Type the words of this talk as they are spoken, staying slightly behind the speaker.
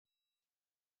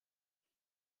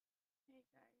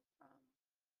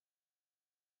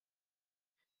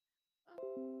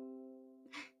I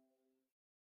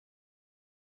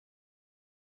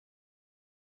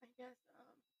guess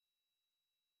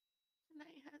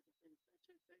tonight hasn't been such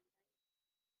a good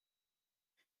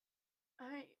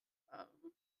night.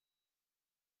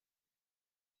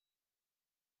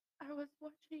 I was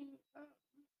watching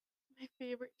my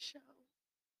favorite show,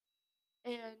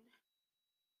 and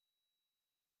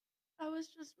I was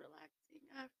just relaxing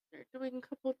after doing a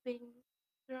couple things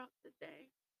throughout the day,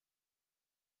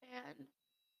 and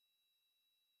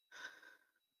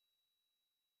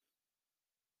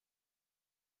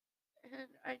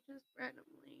I just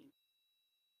randomly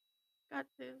got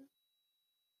this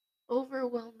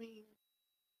overwhelming,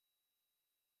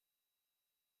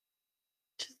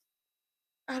 just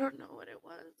I don't know what it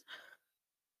was,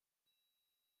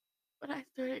 but I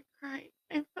started crying.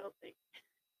 I felt like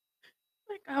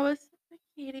I was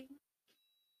suffocating,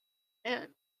 and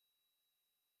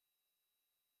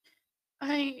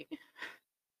I,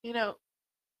 you know,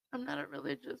 I'm not a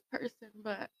religious person,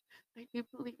 but I do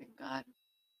believe in God,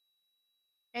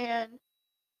 and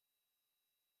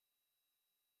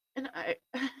I,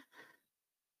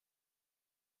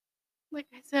 like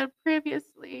I said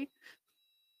previously,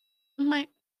 my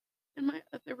in my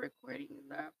other recordings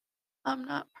that I'm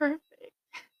not perfect.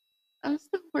 I'm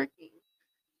still working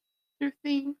through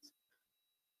things,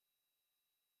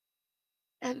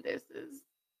 and this is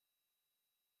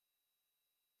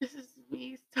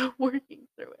me still working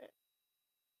through it.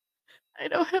 I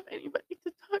don't have anybody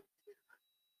to talk to.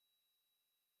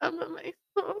 I'm by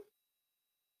myself.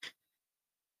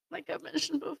 Like I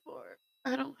mentioned before,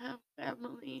 I don't have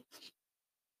family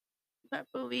that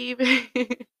believe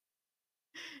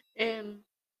in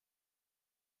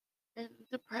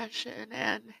depression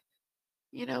and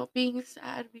being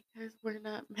sad because we're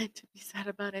not meant to be sad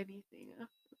about anything,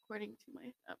 according to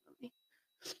my family.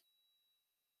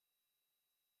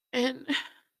 And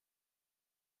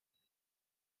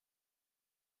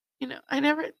I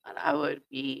never thought I would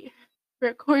be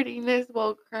recording this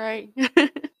while crying.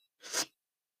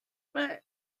 But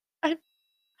I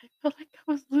felt like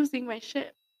I was losing my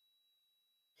shit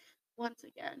once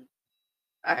again.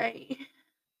 I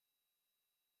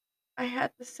I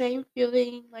had the same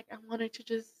feeling like I wanted to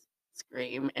just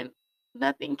scream and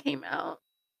nothing came out.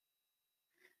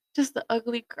 Just the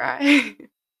ugly cry.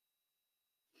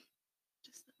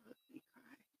 Just the ugly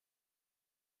cry.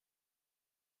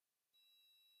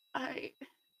 I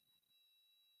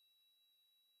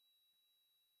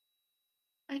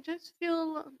I just feel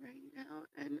alone right now,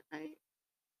 and I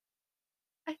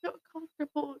feel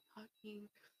comfortable talking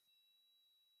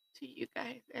to you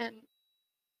guys and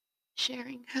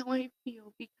sharing how I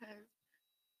feel because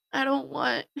I don't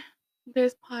want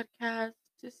this podcast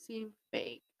to seem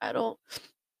fake. I don't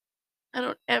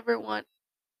ever want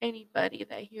anybody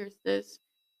that hears this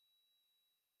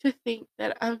to think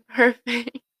that I'm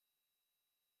perfect,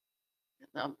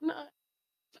 'cause I'm not.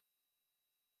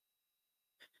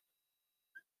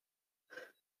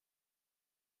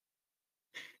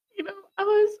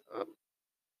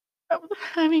 I was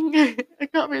having a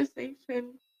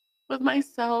conversation with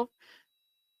myself,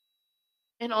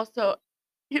 and also,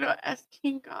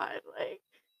 asking God, like,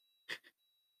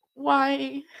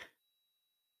 why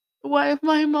why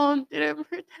my mom didn't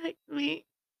protect me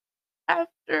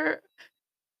after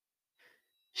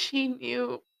she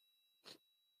knew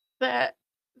that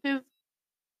this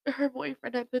her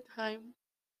boyfriend at the time,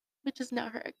 which is now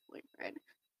her ex-boyfriend,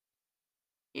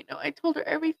 I told her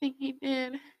everything he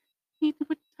did. He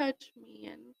would touch me,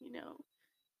 and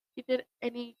he did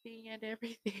anything and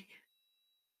everything.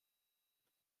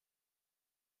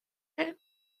 And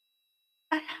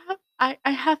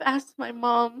I have asked my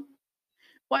mom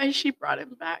why she brought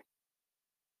him back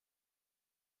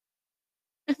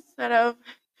instead of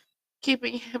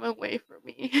keeping him away from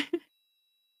me,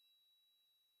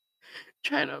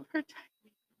 trying to protect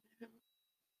me from him.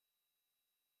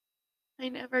 I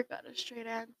never got a straight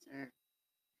answer.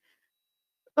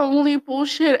 The only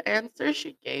bullshit answer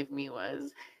she gave me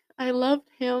was, I loved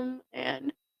him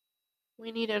and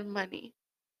we needed money.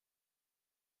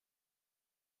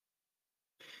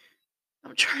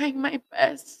 I'm trying my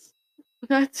best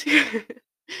not to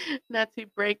not to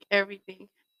break everything.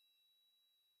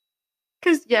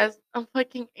 Cause yes, I'm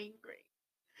fucking angry.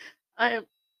 I'm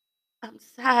I'm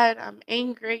sad, I'm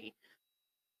angry.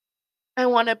 I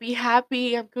wanna be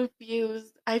happy, I'm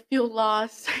confused, I feel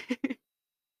lost.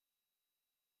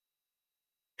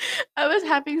 I was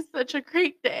having such a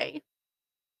great day.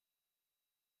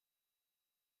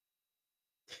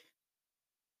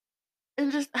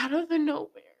 And just out of the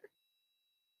nowhere,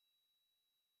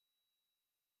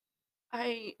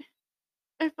 I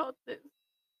I felt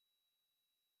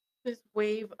this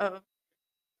wave of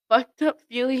fucked up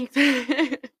feelings.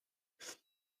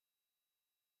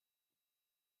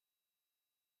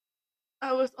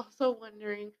 I was also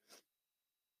wondering,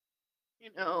 you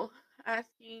know,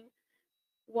 asking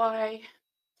why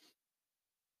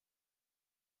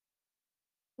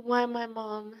why my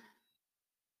mom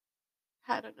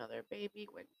had another baby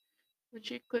when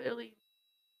she clearly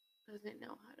doesn't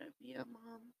know how to be a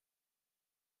mom.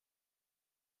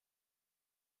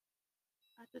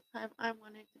 At the time I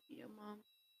wanted to be a mom,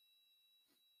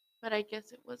 but I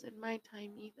guess it wasn't my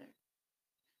time either.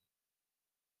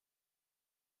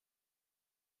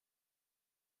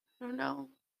 I don't know.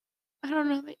 I don't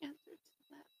know the answer to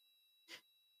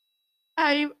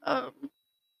that.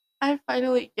 I've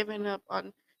finally given up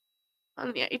on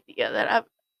the idea that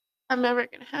I'm never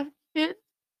gonna have kids.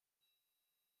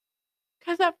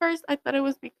 Cause at first I thought it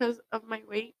was because of my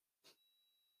weight,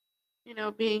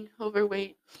 being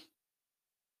overweight.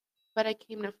 But I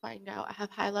came to find out I have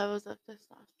high levels of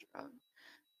testosterone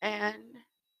and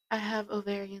I have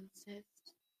ovarian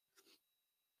cysts.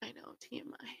 I know,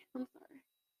 TMI. I'm sorry.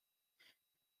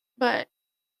 But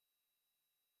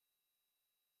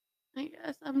I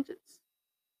guess I'm just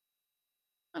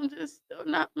still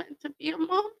not meant to be a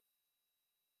mom.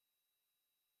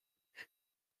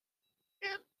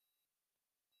 And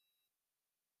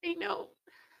I know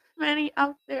many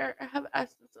out there have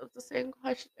asked themselves the same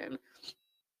question.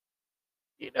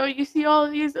 You see all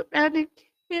these abandoned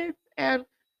kids and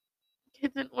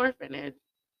kids in an orphanage,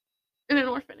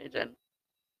 and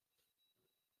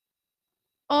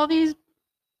all these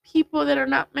people that are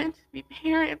not meant to be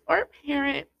parents or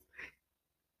parents,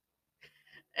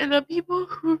 and the people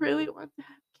who really want to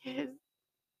have kids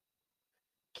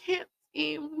can't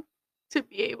seem to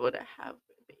be able to have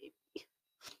a baby.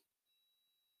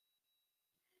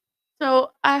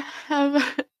 So I have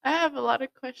I have a lot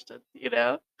of questions,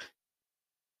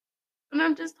 and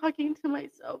I'm just talking to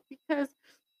myself because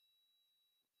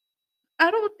I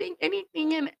don't think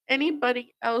anything and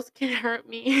anybody else can hurt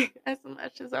me as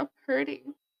much as I'm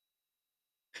hurting.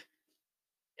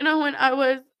 When I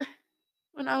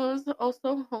was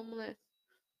also homeless,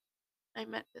 I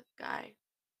met this guy,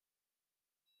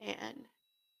 and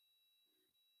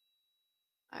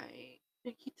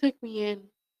he took me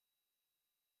in.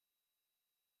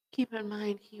 Keep in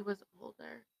mind he was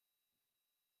older.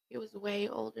 He was way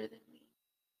older than me,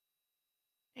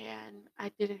 and I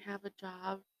didn't have a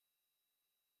job.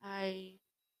 I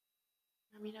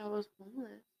I mean, I was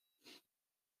homeless.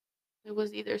 It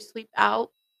was either sleep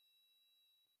out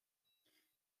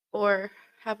or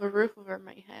have a roof over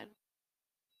my head.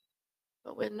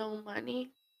 But with no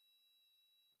money,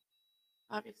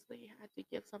 obviously I had to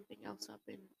give something else up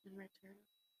in return.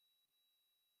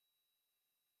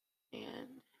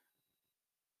 And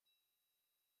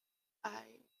I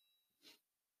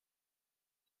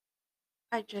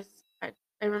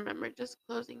I remember just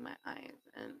closing my eyes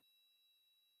and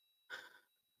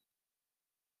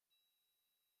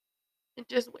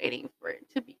just waiting for it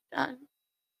to be done.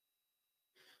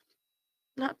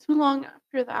 Not too long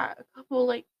after that, a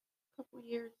couple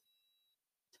years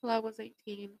till I was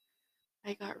 18,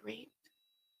 I got raped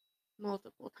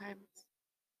multiple times.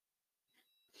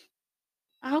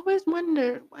 I always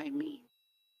wondered why me?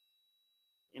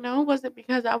 Was it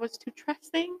because I was too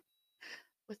trusting?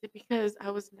 Was it because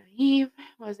I was naive?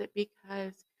 Was it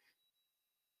because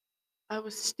I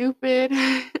was stupid?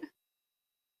 I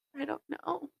don't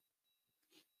know.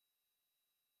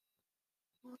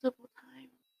 Multiple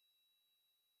times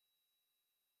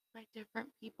by different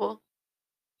people.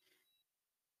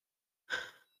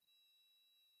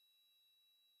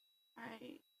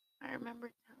 I I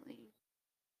remember telling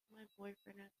my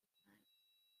boyfriend at the time,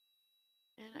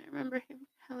 and I remember him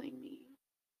telling me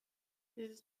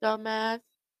his dumbass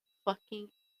fucking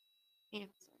answer.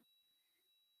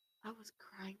 I was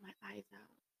crying my eyes out,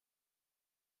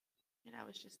 and I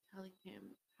was just telling him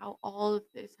how all of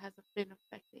this has been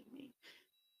affecting me.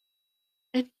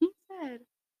 And he said,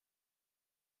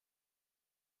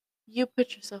 "You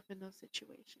put yourself in those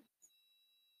situations."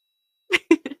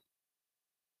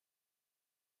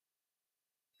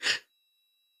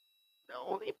 The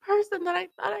only person that I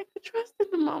thought I could trust in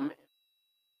the moment,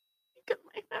 because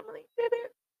my family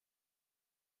didn't,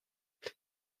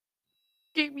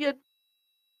 gave me a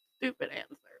stupid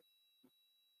answer.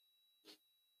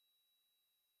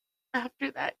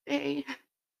 After that day,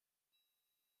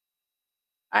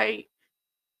 I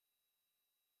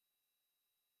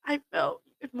I felt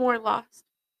even more lost.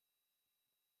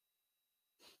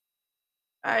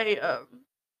 I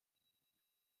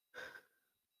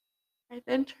I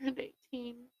then turned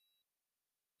 18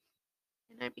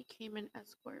 and I became an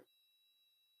escort.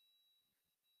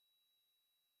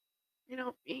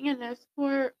 Being an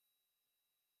escort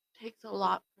takes a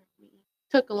lot from me.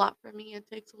 Took a lot from me and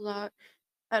takes a lot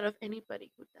out of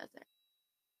anybody who does it.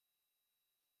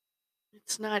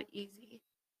 It's not easy.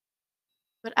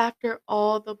 But after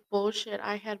all the bullshit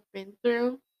I had been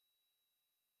through,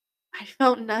 I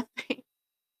felt nothing.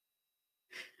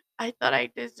 I thought I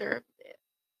deserved it.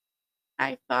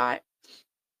 I thought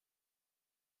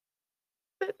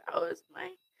that was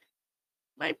my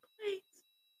place.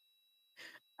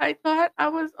 I thought I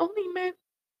was only meant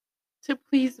to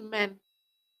please men.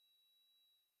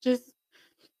 Just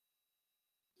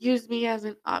use me as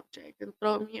an object and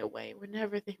throw me away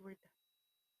whenever they were done.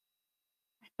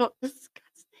 I felt disgusting.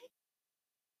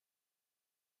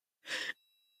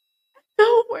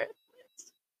 So worthless.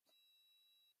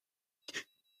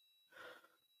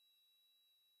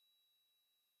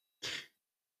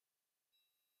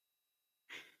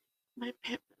 My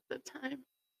pimp at the time,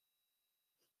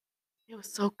 he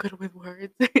was so good with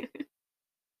words.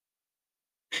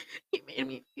 He made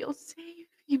me feel safe.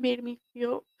 He made me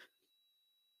feel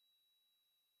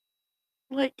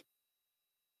like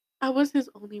I was his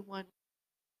only one.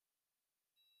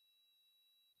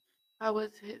 I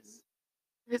was his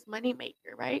money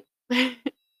maker, right? Until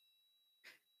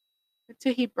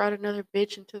he brought another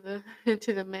bitch into the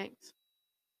into the mix.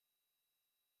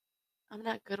 I'm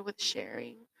not good with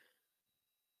sharing,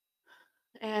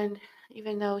 and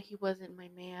even though he wasn't my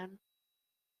man,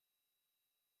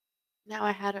 now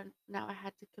I had to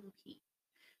compete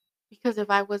because if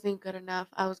I wasn't good enough,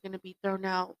 I was gonna be thrown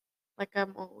out, like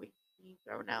I'm always being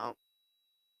thrown out.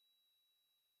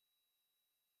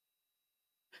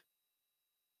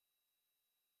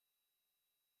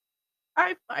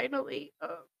 I finally,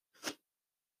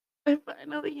 I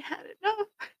finally had enough,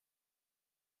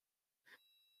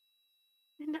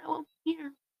 and now I'm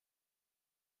here.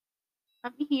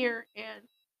 I'm here, and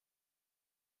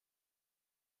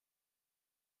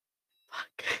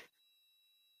fuck,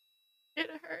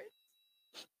 it hurts.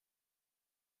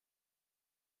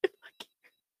 It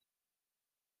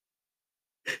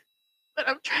fucking, but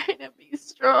I'm trying to be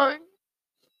strong.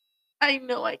 I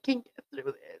know I can get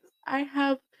through this. I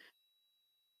have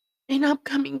an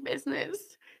upcoming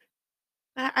business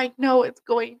that I know it's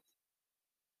going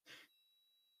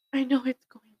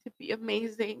to be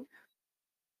amazing.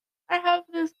 I have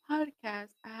this podcast.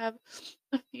 I have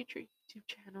a future YouTube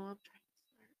channel I'm trying to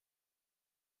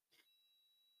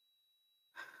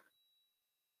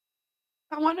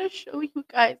start. I want to show you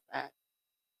guys that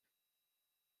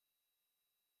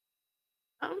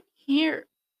I'm here.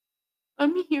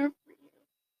 I'm here for you.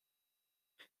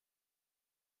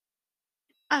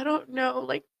 I don't know,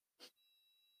 like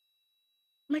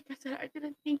I said, I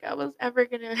didn't think I was ever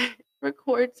gonna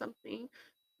record something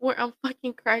where I'm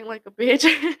fucking crying like a bitch.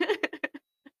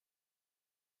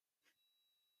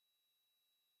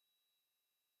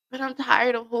 But I'm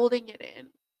tired of holding it in.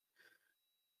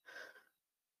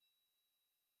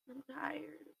 I'm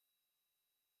tired.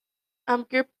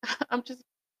 I'm just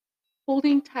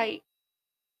holding tight.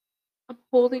 I'm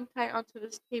holding tight onto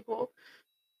this table.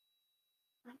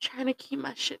 I'm trying to keep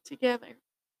my shit together.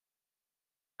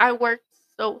 I worked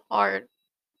so hard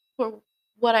for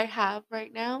what I have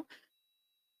right now,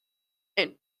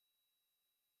 and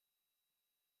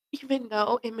even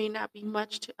though it may not be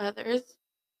much to others,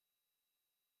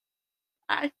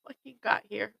 I fucking got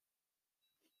here.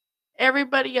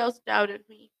 Everybody else doubted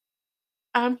me.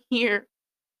 I'm here.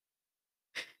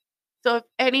 So if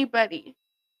anybody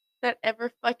that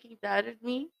ever fucking doubted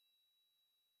me,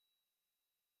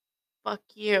 fuck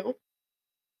you.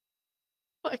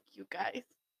 Fuck you guys.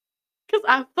 Because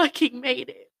I fucking made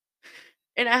it.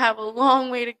 And I have a long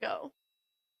way to go.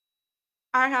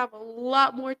 I have a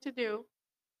lot more to do.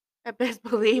 I best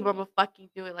believe I'm gonna fucking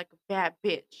do it like a bad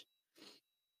bitch.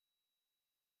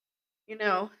 You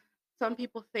know, some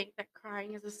people think that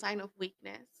crying is a sign of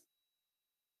weakness.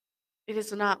 It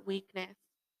is not weakness.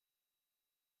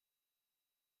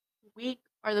 Weak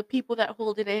are the people that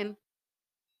hold it in,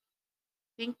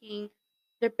 thinking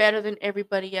they're better than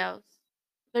everybody else.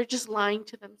 They're just lying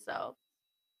to themselves.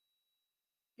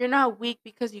 You're not weak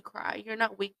because you cry. You're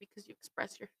not weak because you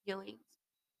express your feelings.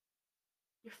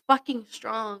 You're fucking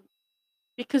strong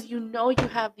because you know you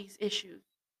have these issues.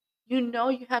 You know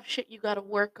you have shit you gotta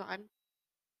work on.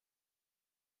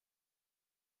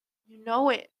 You know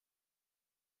it.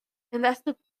 And that's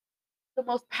the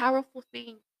most powerful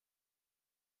thing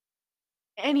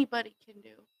anybody can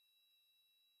do.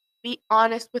 Be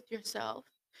honest with yourself.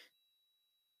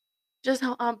 Just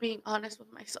how I'm being honest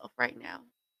with myself right now.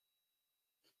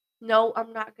 No,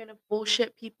 I'm not gonna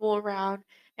bullshit people around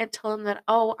and tell them that,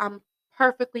 oh, I'm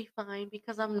perfectly fine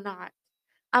because I'm not.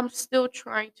 I'm still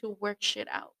trying to work shit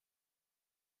out.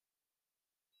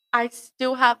 I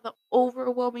still have the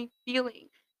overwhelming feeling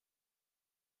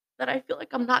that I feel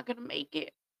like I'm not gonna make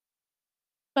it,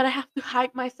 but I have to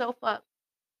hype myself up.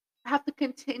 I have to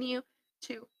continue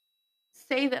to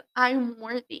say that I'm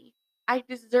worthy. I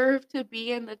deserve to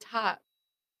be in the top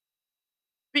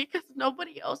because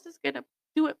nobody else is gonna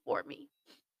do it for me.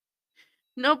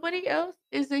 Nobody else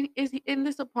is in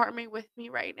this apartment with me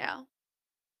right now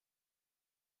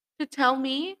to tell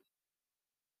me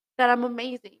that I'm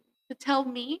amazing, to tell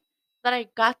me that I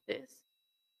got this.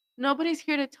 Nobody's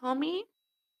here to tell me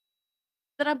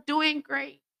that I'm doing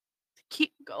great, to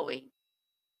keep going.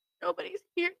 Nobody's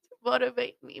here to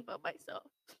motivate me but myself.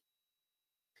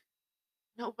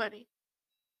 Nobody.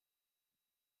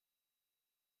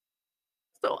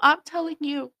 So I'm telling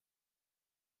you,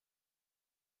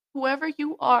 whoever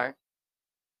you are,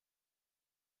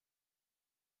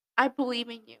 I believe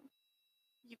in you.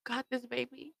 You got this,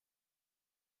 baby.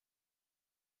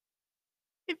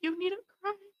 If you need to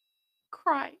cry,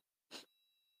 cry.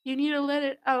 You need to let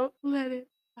it out, let it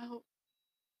out.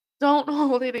 Don't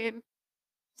hold it in.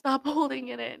 Stop holding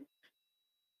it in.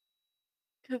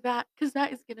 Cause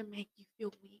that is gonna make you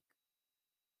feel weak.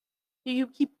 You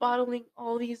keep bottling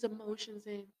all these emotions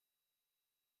in,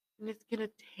 and it's gonna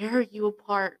tear you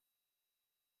apart.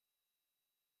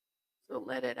 So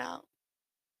let it out.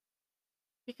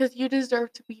 Because you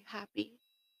deserve to be happy.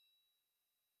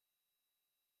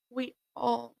 We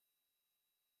all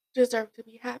deserve to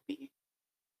be happy.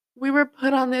 We were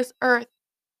put on this earth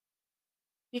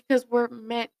because we're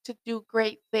meant to do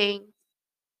great things.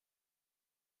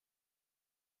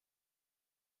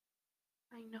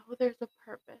 I know there's a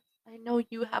purpose. I know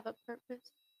you have a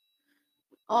purpose.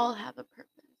 We all have a purpose.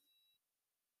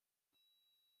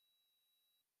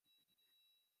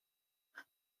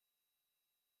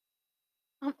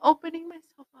 I'm opening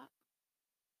myself up.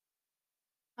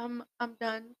 I'm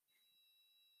done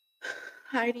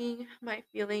hiding my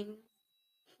feelings.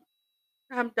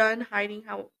 I'm done hiding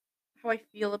how I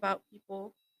feel about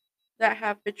people that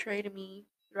have betrayed me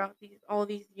throughout these all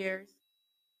these years.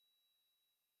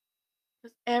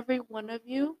 Because every one of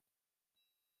you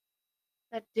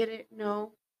that didn't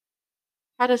know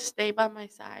how to stay by my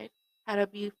side, how to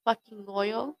be fucking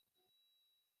loyal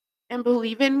and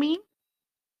believe in me,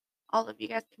 all of you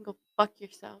guys can go fuck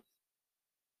yourselves.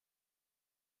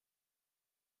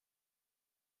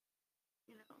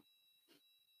 You know,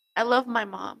 I love my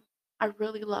mom. I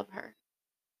really love her.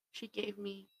 She gave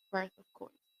me birth, of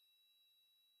course.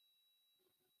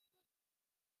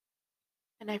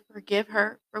 And I forgive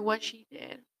her for what she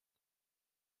did.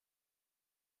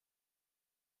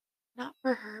 Not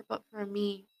for her, but for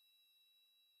me,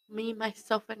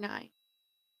 myself, and I.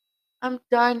 I'm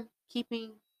done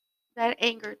keeping that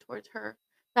anger towards her.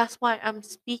 That's why I'm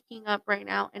speaking up right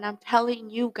now and I'm telling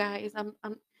you guys,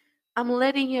 I'm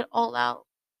letting it all out.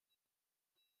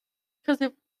 Cuz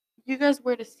if you guys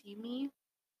were to see me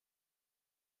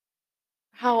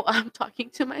how I'm talking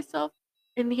to myself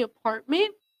in the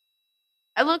apartment,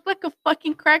 I look like a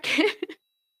fucking crackhead.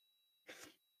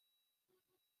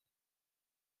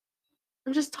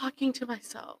 I'm just talking to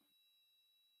myself.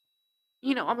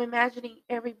 I'm imagining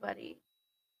everybody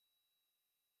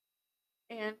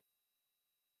and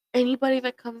anybody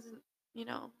that comes you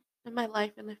know, in my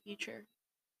life in the future.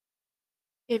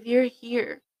 If you're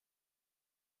here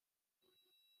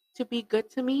to be good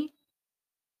to me,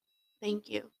 thank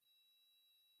you.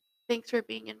 Thanks for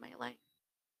being in my life.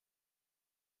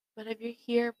 But if you're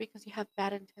here because you have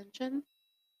bad intentions,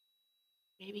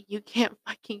 maybe you can't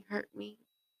fucking hurt me.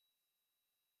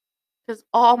 Because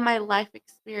all my life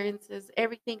experiences,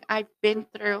 everything I've been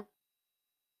through,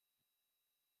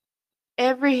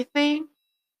 everything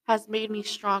has made me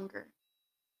stronger.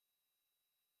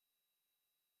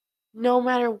 No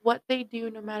matter what they do,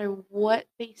 no matter what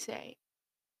they say.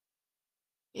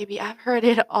 Baby, I've heard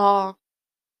it all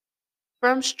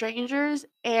from strangers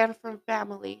and from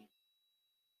family.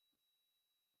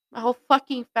 My whole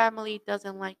fucking family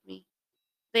doesn't like me.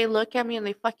 They look at me and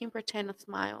they fucking pretend to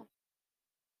smile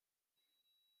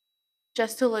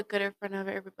just to look good in front of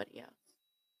everybody else.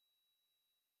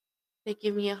 They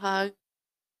give me a hug,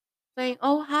 saying,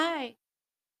 "Oh, hi.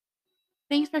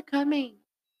 Thanks for coming."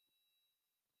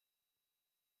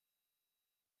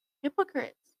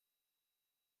 Hypocrites.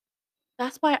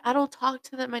 That's why I don't talk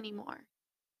to them anymore.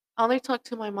 I only talk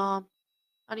to my mom.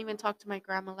 I don't even talk to my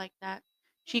grandma like that.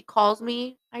 She calls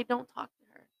me, I don't talk to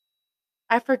her.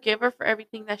 I forgive her for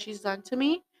everything that she's done to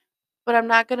me, but I'm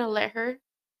not gonna let her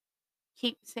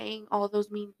keep saying all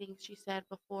those mean things she said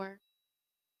before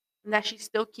and that she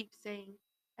still keeps saying.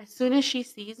 As soon as she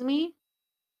sees me,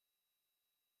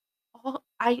 Oh,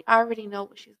 I already know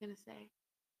what she's gonna say.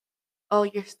 "Oh,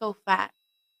 you're so fat."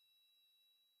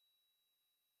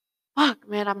 Fuck,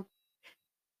 man,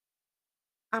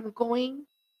 I'm going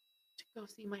to go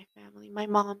see my family, my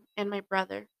mom and my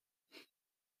brother,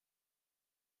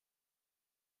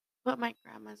 but my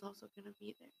grandma's also gonna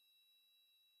be there.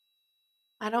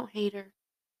 I don't hate her.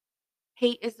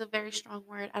 Hate is a very strong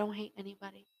word. I don't hate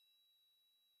anybody.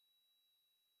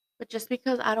 But just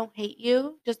because I don't hate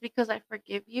you, just because I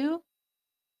forgive you,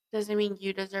 doesn't mean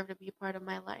you deserve to be a part of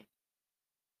my life.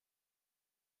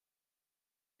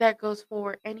 That goes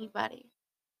for anybody.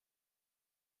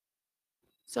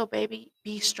 So, baby,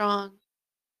 be strong.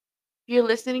 If you're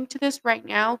listening to this right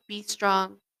now, be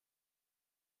strong.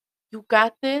 You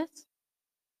got this.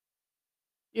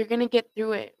 You're gonna get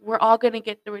through it. We're all gonna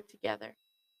get through it together.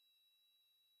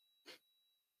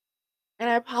 And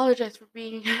I apologize for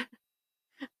being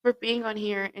for being on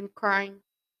here and crying,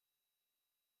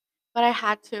 but I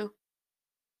had to.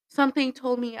 Something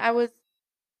told me I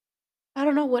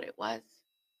don't know what it was.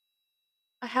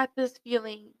 I had this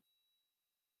feeling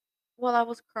while I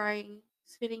was crying,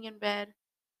 sitting in bed,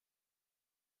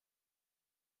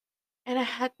 and I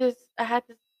had this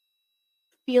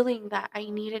feeling that I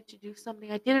needed to do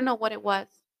something. I didn't know what it was,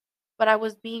 but I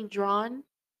was being drawn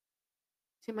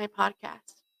to my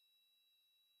podcast.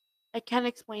 I can't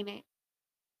explain it,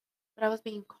 but I was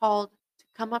being called to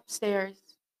come upstairs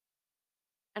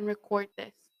and record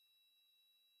this.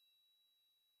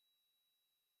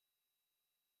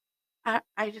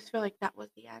 I just feel like that was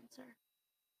the answer.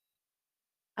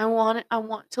 I want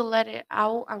to let it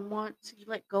out. I want to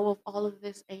let go of all of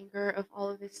this anger, of all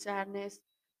of this sadness,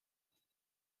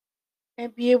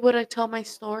 and be able to tell my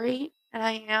story. And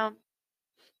I am.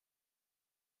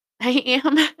 I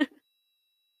am.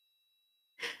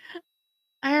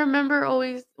 I remember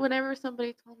always whenever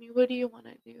somebody told me, "What do you want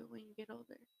to do when you get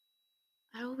older?"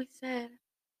 I always said,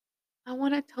 "I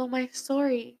want to tell my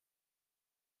story.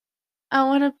 I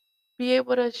want to be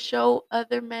able to show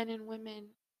other men and women,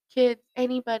 kids,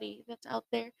 anybody that's out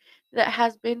there that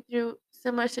has been through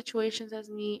similar situations as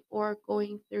me or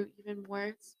going through even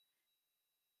worse,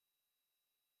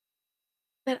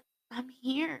 that I'm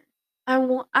here.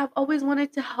 I've always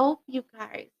wanted to help you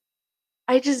guys.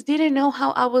 I just didn't know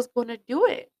how I was going to do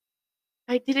it.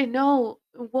 I didn't know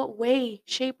in what way,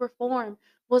 shape, or form.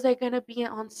 Was I going to be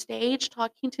on stage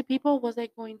talking to people? Was I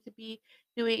going to be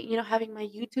doing, having my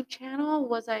YouTube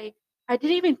channel? I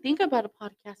didn't even think about a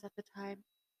podcast at the time.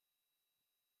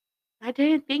 I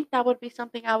didn't think that would be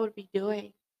something I would be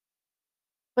doing.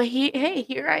 But hey,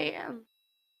 here I am.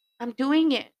 I'm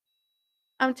doing it.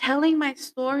 I'm telling my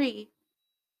story.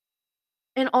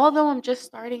 And although I'm just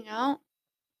starting out,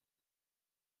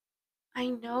 I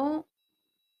know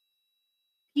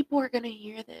people are going to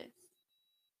hear this.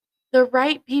 The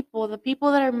right people, the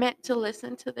people that are meant to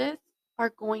listen to this, are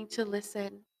going to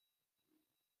listen.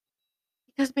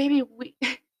 Because baby, we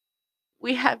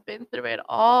we have been through it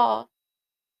all.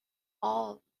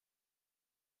 But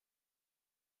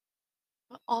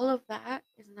all of that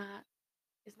is not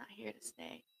here to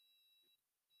stay.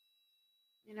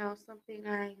 Something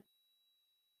I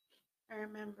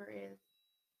remember is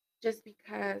just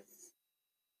because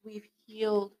we've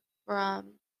healed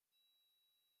from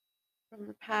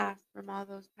the past, from all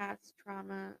those past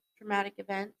traumatic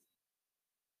events,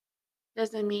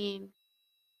 doesn't mean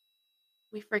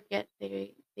we forget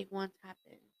they once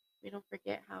happened. We don't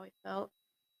forget how it felt,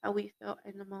 how we felt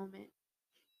in the moment.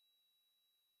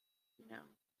 You know,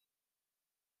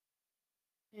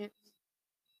 it's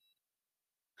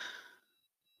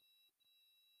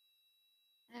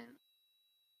and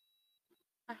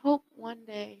I hope one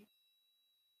day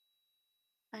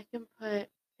I can put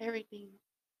everything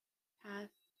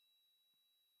past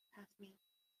past me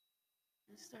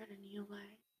and start a new life.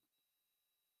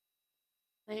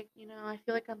 Like, I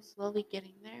feel like I'm slowly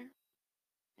getting there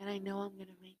and I know I'm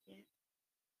gonna make it.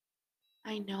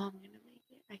 I know I'm gonna make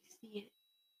it. I see it.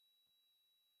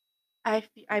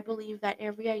 I believe that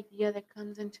every idea that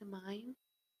comes into mind,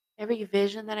 every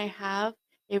vision that I have,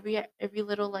 every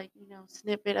little like,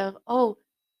 snippet of, "Oh,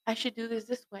 I should do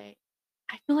this way."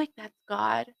 I feel like that's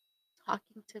God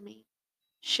talking to me,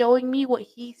 showing me what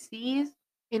he sees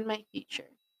in my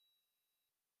future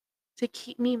to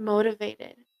keep me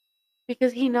motivated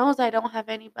because he knows I don't have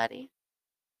anybody.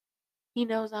 He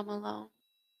knows I'm alone,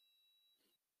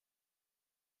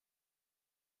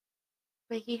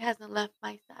 but he hasn't left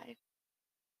my side.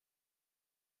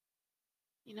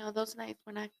 Those nights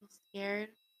when I feel scared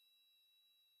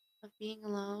of being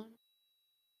alone,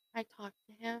 I talk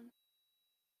to him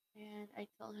and I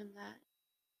tell him that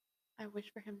I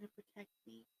wish for him to protect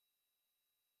me.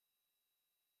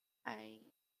 I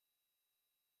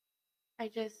I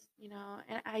just,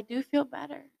 and I do feel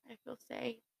better. I feel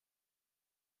safe.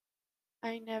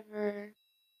 I never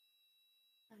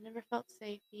I've never felt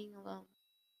safe being alone.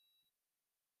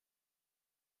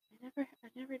 I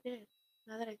never did.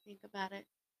 Now that I think about it,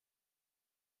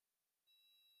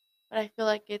 but I feel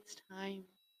like it's time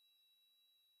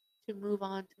to move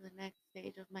on to the next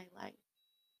stage of my life.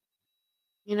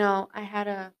 I had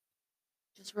a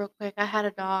just real quick, I had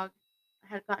a dog. I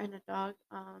had gotten a dog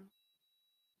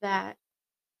that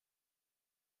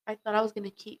I thought I was going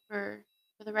to keep for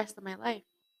the rest of my life,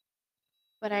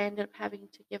 but I ended up having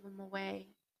to give him away,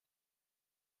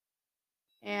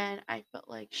 and I felt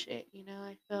like shit.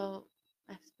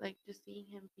 Like just seeing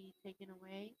him be taken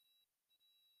away.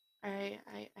 I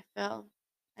fell.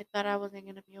 I thought I wasn't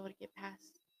gonna be able to get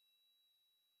past,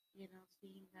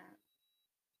 seeing that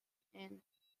and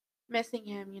missing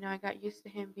him. I got used to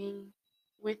him being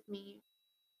with me,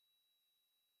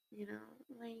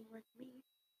 laying with me,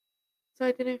 so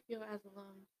I didn't feel as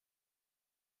alone.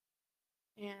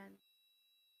 And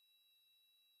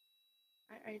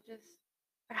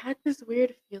I had this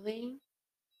weird feeling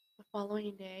the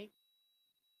following day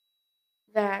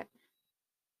that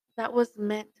that was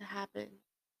meant to happen.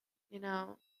 You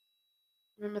know,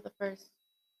 remember the first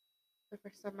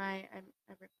time I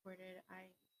recorded,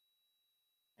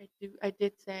 I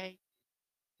did say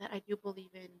that I do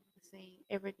believe in the saying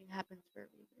everything happens for a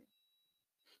reason.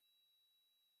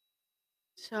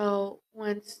 So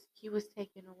once he was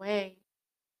taken away,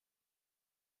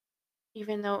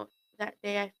 even though that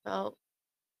day I felt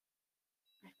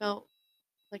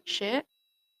like shit,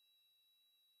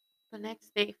 the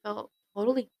next day felt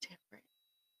totally different.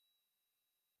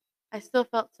 I still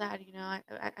felt sad.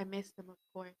 I missed him, of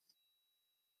course.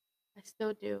 I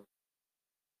still do,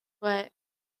 but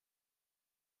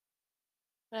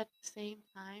at the same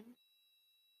time,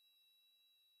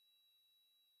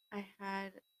 I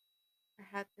had I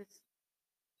had this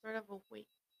sort of a weight.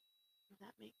 If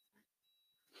that makes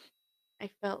sense. I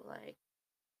felt like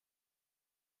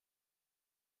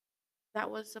that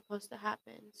was supposed to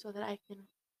happen so that I can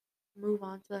move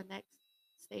on to the next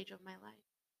stage of my life.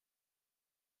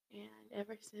 And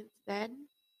ever since then,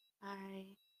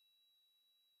 I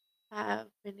have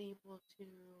been able to,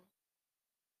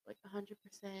 like,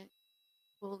 100%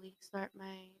 fully start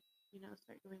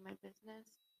doing my business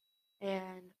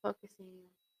and focusing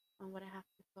on what I have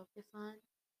to focus on,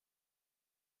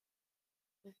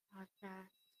 this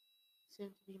podcast, soon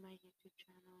to be my YouTube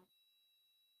channel,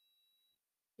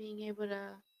 being able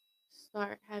to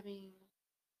start having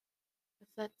a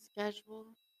set schedule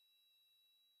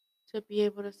to be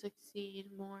able to succeed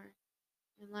more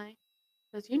in life.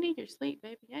 Because you need your sleep,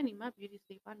 baby. I need my beauty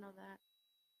sleep. I know that.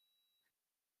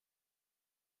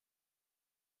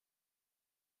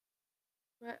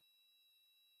 But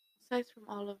aside from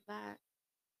all of that,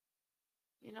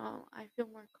 I feel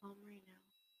more calm right now.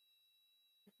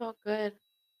 It felt good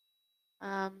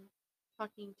um,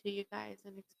 talking to you guys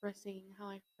and expressing how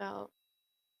I felt.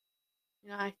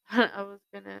 I thought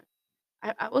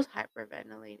I was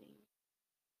hyperventilating.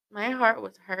 My heart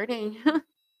was hurting.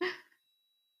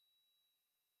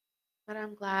 But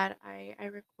I'm glad I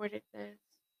recorded this.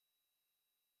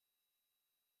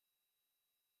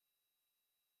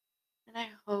 And I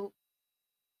hope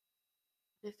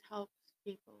this helps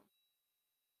people,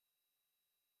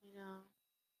 you know,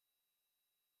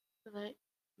 to let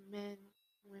men,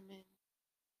 women,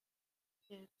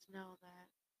 kids know that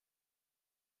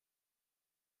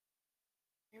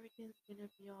everything's gonna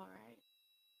be alright.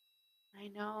 I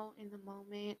know in the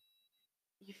moment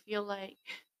you feel like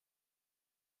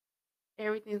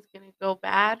everything's gonna go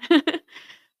bad, but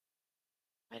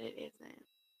it isn't.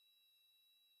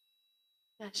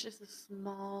 That's just a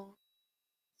small,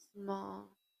 small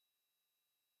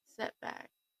setback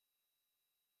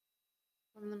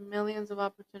from the millions of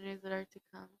opportunities that are to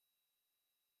come.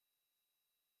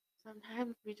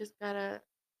 Sometimes we just gotta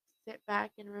sit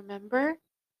back and remember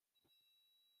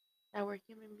that we're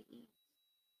human beings.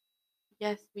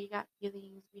 Yes, we got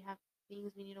feelings, we have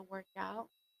things we need to work out,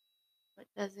 but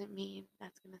doesn't mean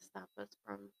that's gonna stop us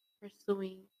from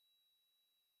pursuing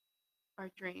our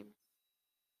dreams.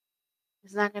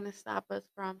 It's not gonna stop us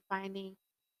from finding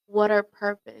what our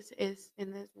purpose is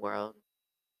in this world,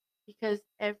 because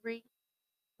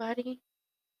everybody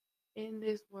in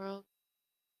this world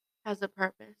has a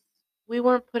purpose. We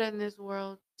weren't put in this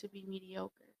world to be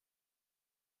mediocre.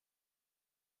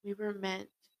 We were meant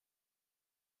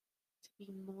to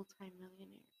be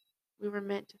multimillionaires. We were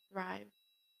meant to thrive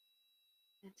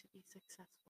and to be successful.